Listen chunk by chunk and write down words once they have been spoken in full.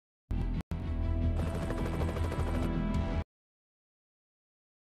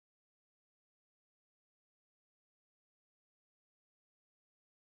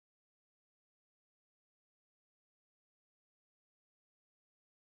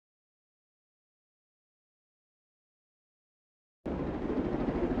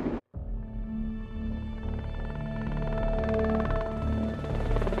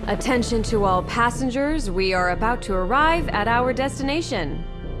Attention to all passengers, we are about to arrive at our destination.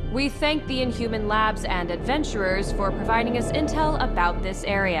 We thank the Inhuman Labs and adventurers for providing us intel about this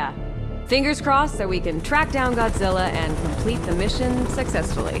area. Fingers crossed that we can track down Godzilla and complete the mission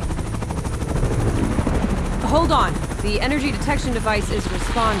successfully. Hold on, the energy detection device is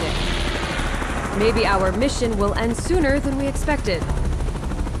responding. Maybe our mission will end sooner than we expected.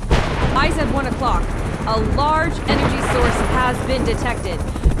 Eyes at 1 o'clock. A large energy source has been detected.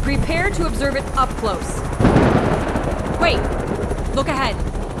 Prepare to observe it up close. Wait! Look ahead.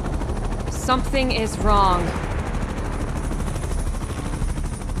 Something is wrong.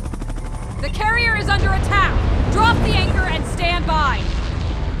 The carrier is under attack! Drop the anchor and stand by!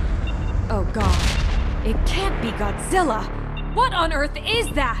 Oh god. It can't be Godzilla! What on earth is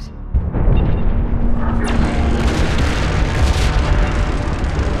that?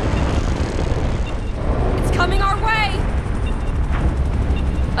 It's coming our way!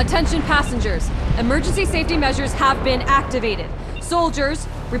 Attention passengers, emergency safety measures have been activated. Soldiers,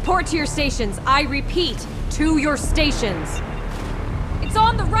 report to your stations. I repeat, to your stations. It's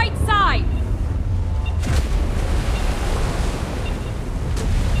on the right side!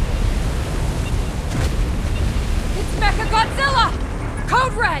 It's Mechagodzilla!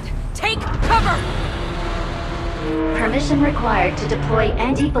 Code Red, take cover! Permission required to deploy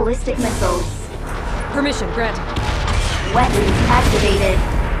anti-ballistic missiles. Permission granted. Weapons activated.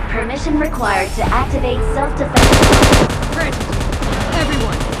 Permission required to activate self-defense. Granted.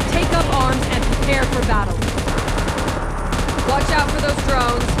 Everyone, take up arms and prepare for battle. Watch out for those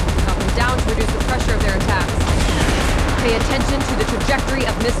drones. Knock them down to reduce the pressure of their attacks. Pay attention to the trajectory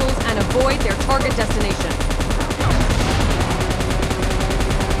of missiles and avoid their target destination.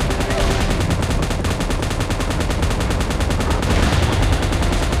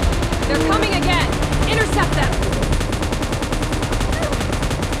 They're coming again! Intercept them!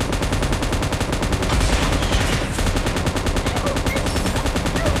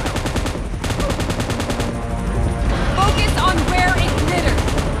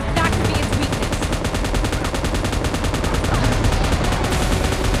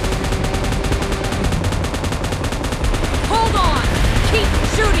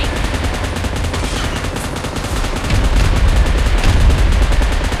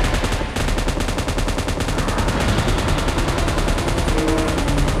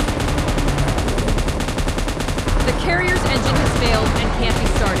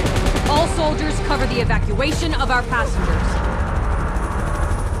 Evacuation of our passengers.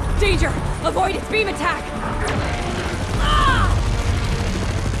 Danger! Avoid its beam attack! Ah!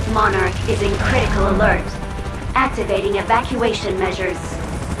 Monarch is in critical alert. Activating evacuation measures.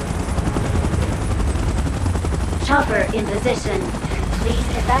 Chopper in position. Please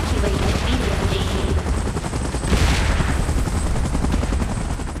evacuate immediately.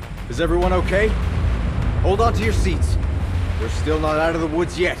 Is everyone okay? Hold on to your seats. We're still not out of the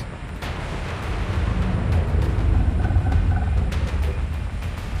woods yet.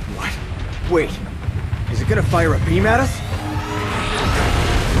 Wait, is it gonna fire a beam at us?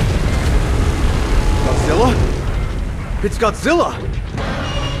 Godzilla? It's Godzilla!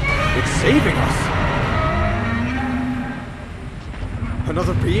 It's saving us!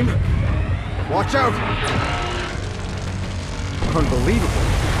 Another beam? Watch out! Unbelievable.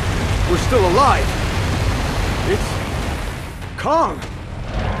 We're still alive! It's... Kong!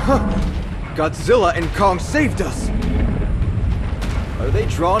 Huh. Godzilla and Kong saved us! Are they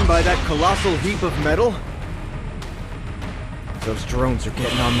drawn by that colossal heap of metal? Those drones are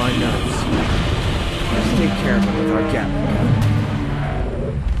getting on my nerves. Let's take care of them with our Gatling gun.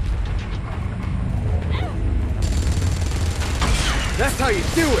 That's how you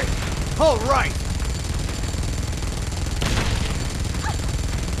do it! All right!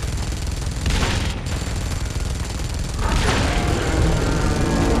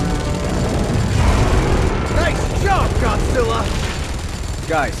 Nice job, Godzilla!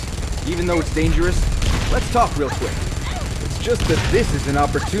 Guys, even though it's dangerous, let's talk real quick. It's just that this is an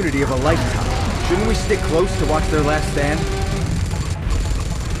opportunity of a lifetime. Shouldn't we stick close to watch their last stand?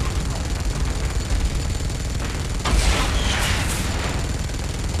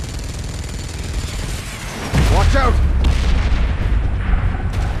 Watch out!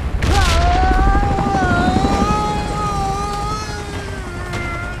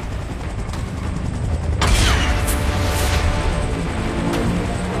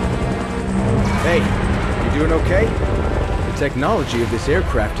 Hey, you doing okay? The technology of this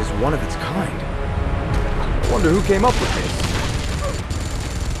aircraft is one of its kind. I wonder who came up with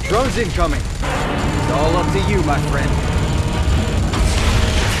this. Drones incoming. It's all up to you, my friend.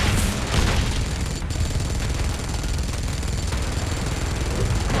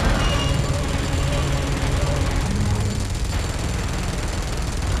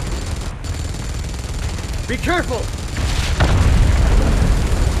 Be careful!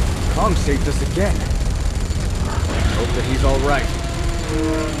 Kong saved us again. Hope that he's alright.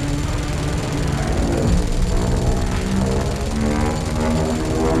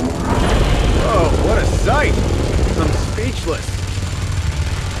 Whoa, what a sight! I'm speechless.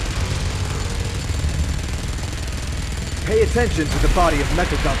 Pay attention to the body of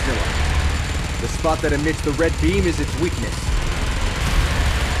Mechagodzilla. The spot that emits the red beam is its weakness.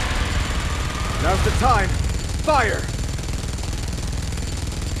 Now's the time. Fire!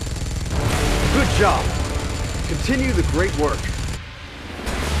 Good job. Continue the great work.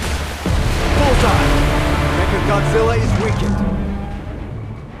 Bullseye! Mechagodzilla is weakened.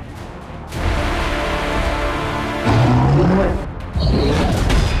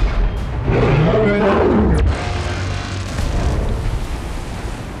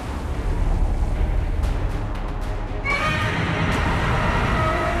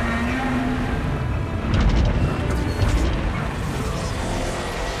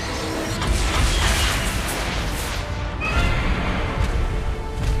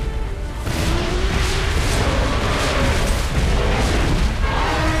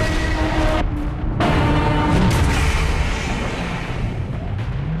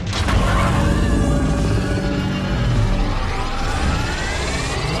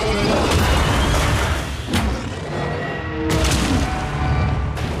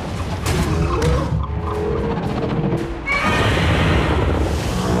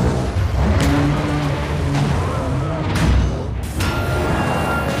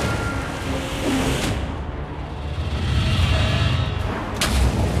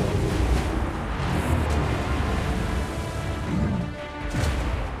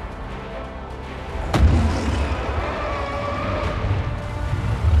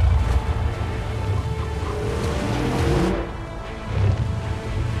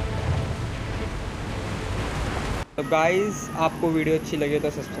 तो guys, आपको video अच्छी लगे तो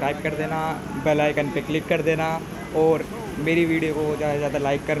subscribe कर देना, bell icon पे click कर देना और मेरी वीडियो को ज़्यादा से ज़्यादा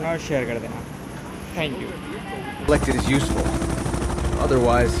लाइक करना और शेयर कर देना। Thank you. Collected is useful.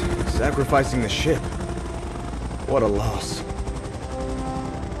 Otherwise, sacrificing the ship. What a loss.